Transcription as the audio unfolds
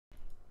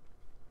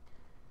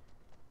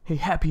Hey,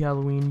 happy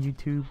Halloween,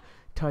 YouTube.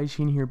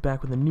 Taishin here,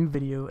 back with a new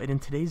video, and in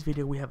today's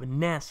video we have a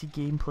nasty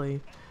gameplay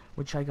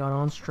which I got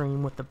on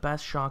stream with the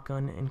best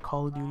shotgun in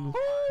Call of Duty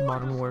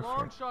Modern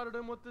Warfare.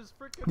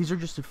 These are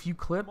just a few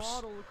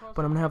clips,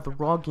 but I'm gonna have the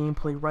raw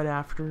gameplay right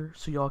after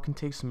so y'all can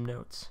take some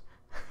notes.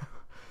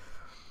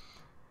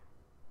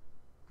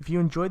 If you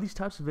enjoy these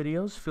types of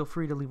videos, feel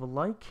free to leave a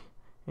like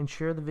and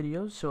share the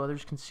videos so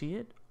others can see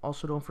it.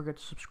 Also, don't forget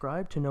to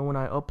subscribe to know when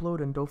I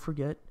upload, and don't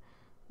forget,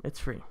 it's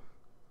free.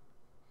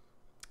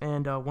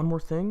 And one more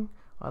thing,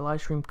 I live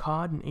stream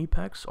COD and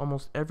Apex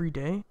almost every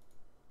day,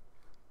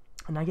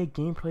 and I get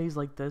gameplays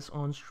like this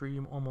on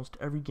stream almost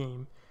every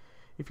game.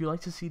 If you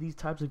like to see these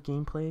types of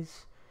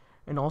gameplays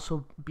and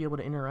also be able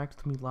to interact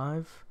with me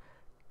live,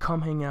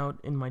 come hang out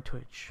in my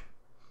Twitch.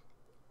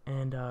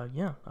 And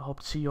yeah, I hope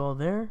to see you all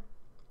there.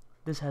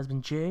 This has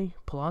been Jay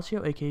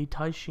Palacio, aka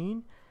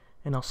Taishin,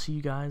 and I'll see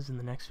you guys in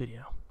the next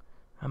video.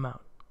 I'm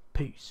out.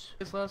 Peace.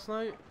 This last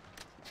night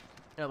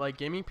at like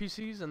gaming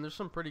PCs, and there's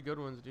some pretty good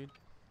ones, dude.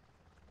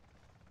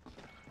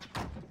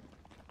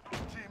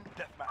 Team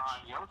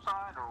deathmatch. On your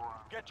side or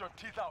what? Get your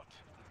teeth out.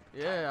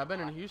 Yeah, I've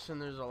been in Houston.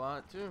 There's a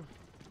lot too.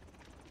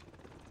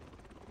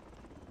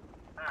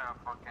 Yeah,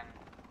 fucking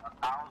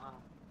 1,000.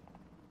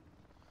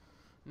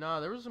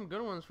 Nah, there was some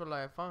good ones for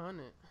like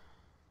 500.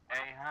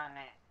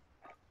 800.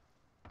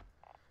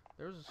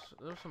 There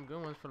was some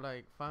good ones for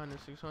like 500,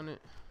 600.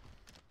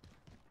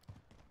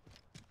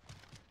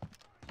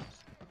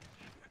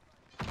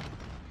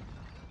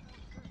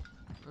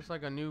 It's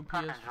like a new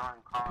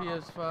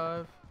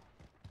PS5.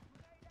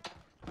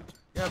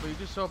 Yeah, but you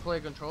can still play a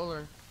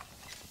controller.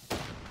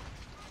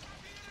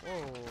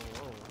 Whoa,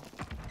 whoa.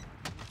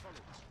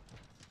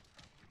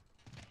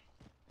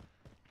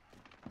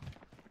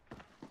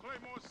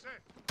 Claymore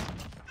set.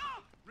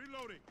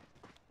 Reloading.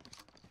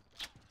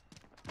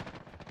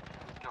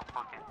 Your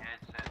fucking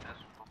headset,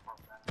 that's what the fuck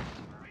that is.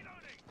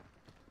 Reloading.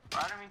 I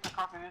didn't mean to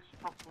copy this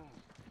fucking.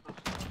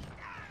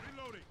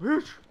 Reloading.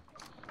 Bitch.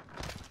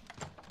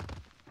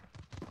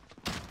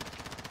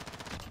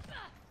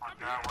 My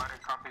god, why did I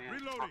copy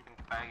this fucking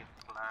faggot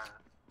flag?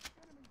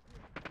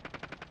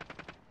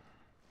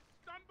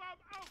 Stun bomb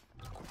out.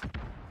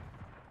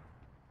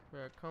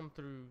 Yeah, come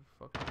through,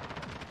 fucking.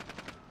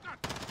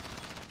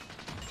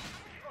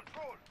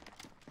 Control.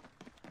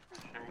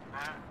 Shake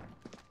that.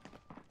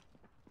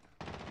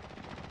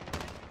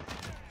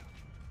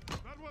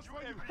 That was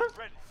for you.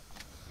 Ready.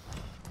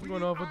 I'm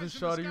going off with this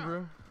shotty,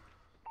 bro.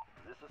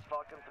 This is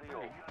Falcon 3-0.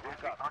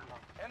 Look up.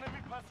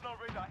 Enemy personal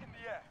radar in the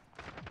air.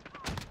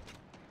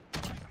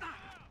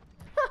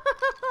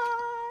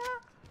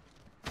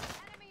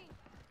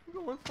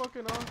 I'm going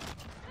fucking off.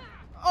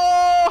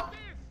 Oh!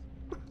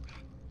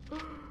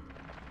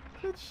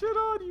 Get shit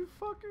on, you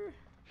fucker.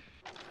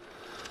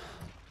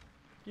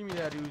 Give me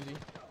that Uzi.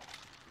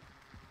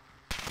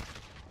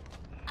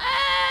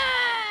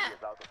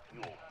 Is out of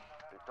fuel.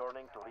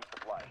 Returning to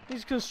resupply.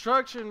 He's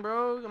construction,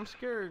 bro. I'm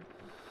scared.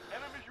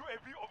 Enemy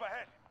UAV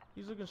overhead.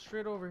 He's looking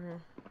straight over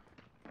here.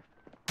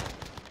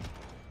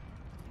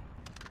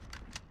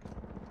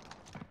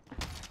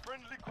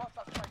 Friendly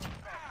cluster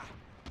strike back.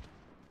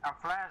 A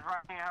flash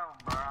right here,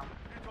 bro.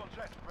 Lethal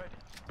jet ready.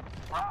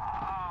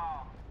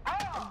 Oh!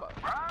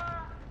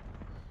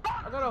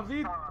 I got a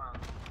V.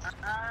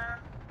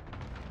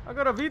 I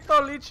got a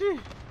Vito, Lichi.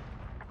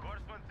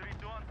 Horseman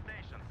 3-2 on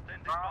station.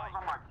 Standing by.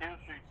 I'm on kill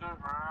street too,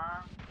 bro.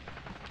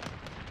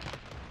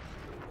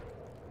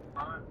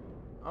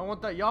 I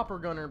want that Yopper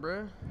gunner,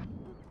 bro.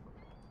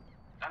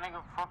 That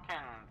nigga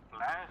fucking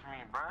flashed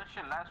me, bro. That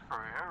shit lasts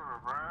forever,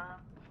 bro.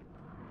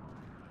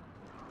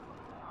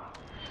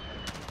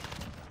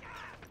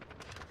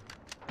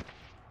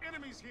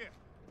 Enemies here.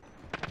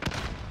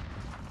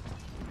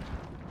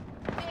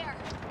 There,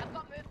 I've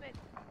got movement.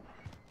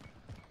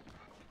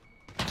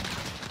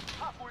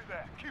 Halfway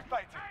there. Keep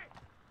fighting.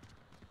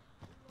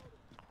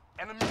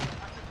 Enemy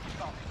active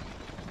stop.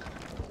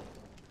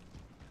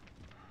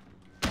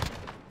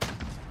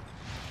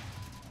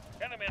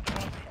 Enemy at the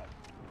bottom.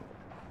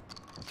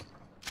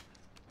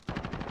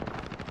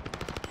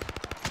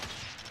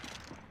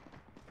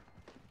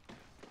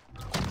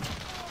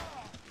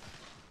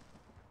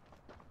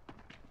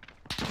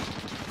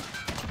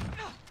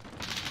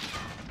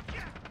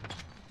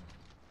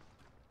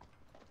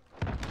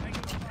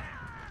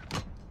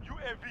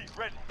 UAV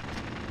ready.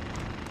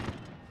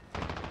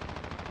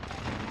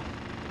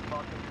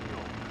 Falcon 3-0.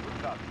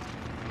 Look up.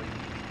 UAV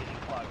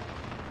beginning flyover.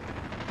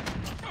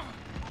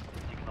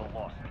 Signal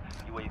lost.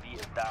 UAV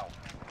is down.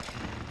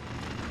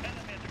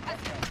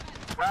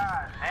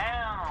 God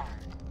damn.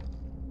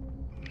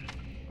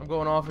 I'm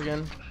going off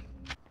again.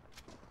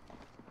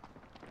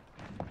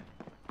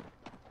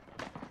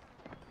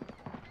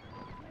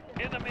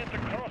 Enemy at the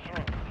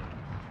crossroads.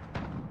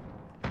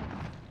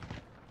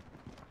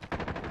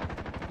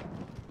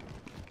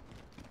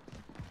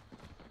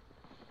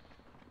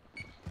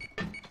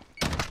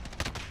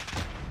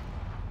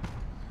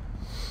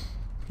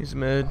 He's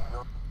mid.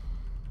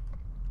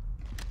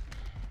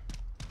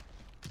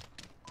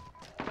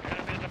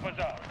 Enemy at the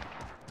bazaar.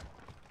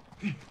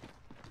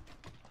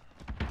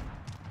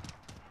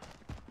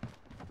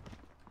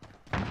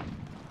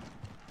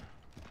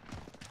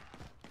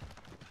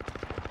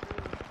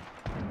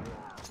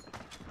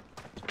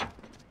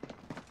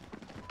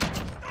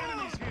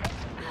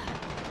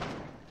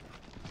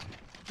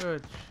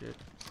 Good shit.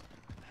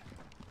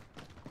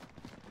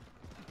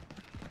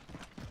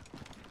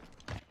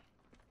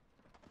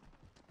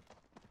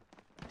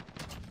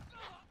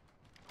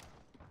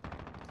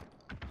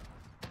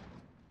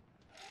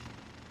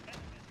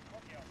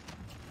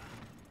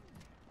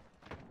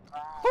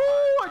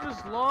 Oh, I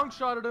just long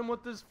shotted him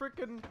with this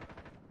freaking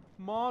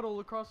model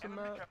across the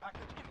Enemy map. care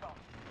package inbound.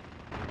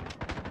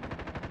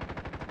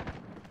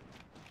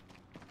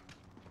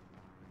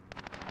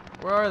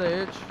 Where are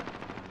they, Itch?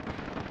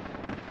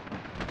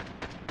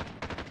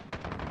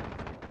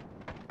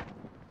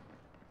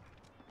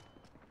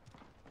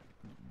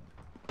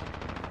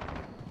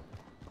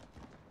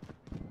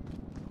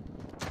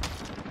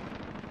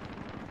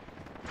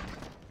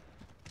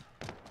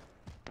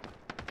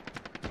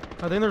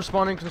 I think they're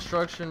spawning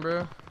construction,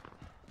 bro.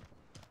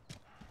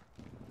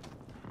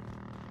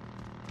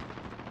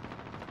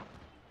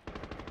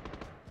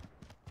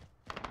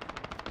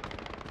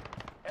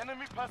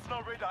 Enemy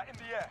personal radar in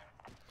the air.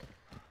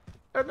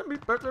 Enemy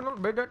personal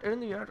radar in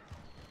the air.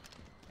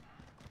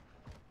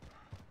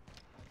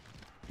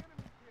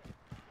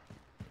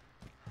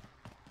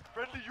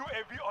 Friendly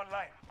UAV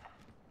online.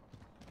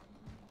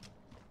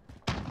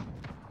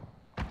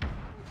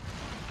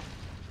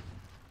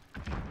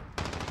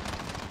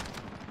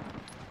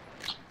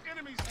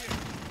 Enemies here.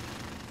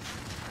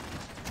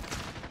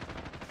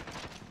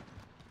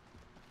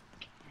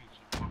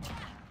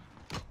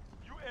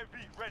 UAV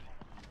ready.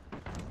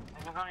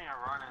 Niggas don't even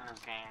run in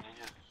this game, they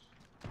just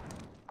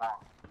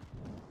walk.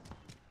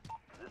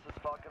 This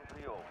is Falcon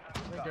 3-0. I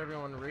think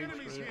everyone reached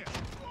Enemies it. here. This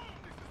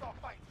is our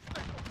fight.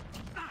 Less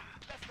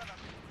than a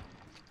minute.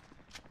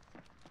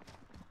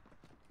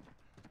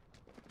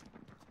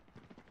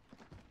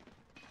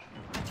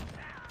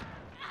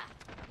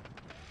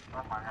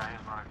 Oh my god,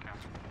 he's gonna kill me.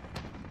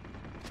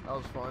 That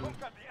was fun. Look at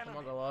the I'm enemy.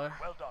 not gonna lie.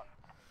 Well done.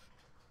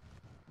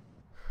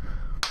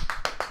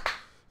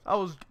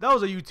 That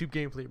was a YouTube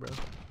gameplay, bro.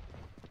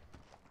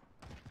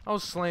 I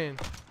was slaying.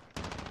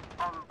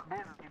 Oh, this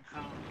is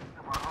YouTube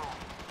in my home.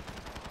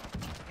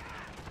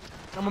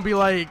 I'm gonna be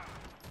like,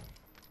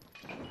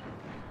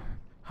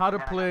 how to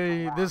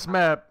play this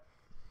map.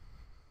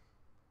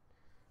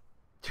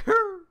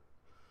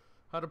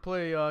 How to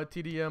play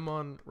TDM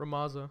on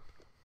Ramaza.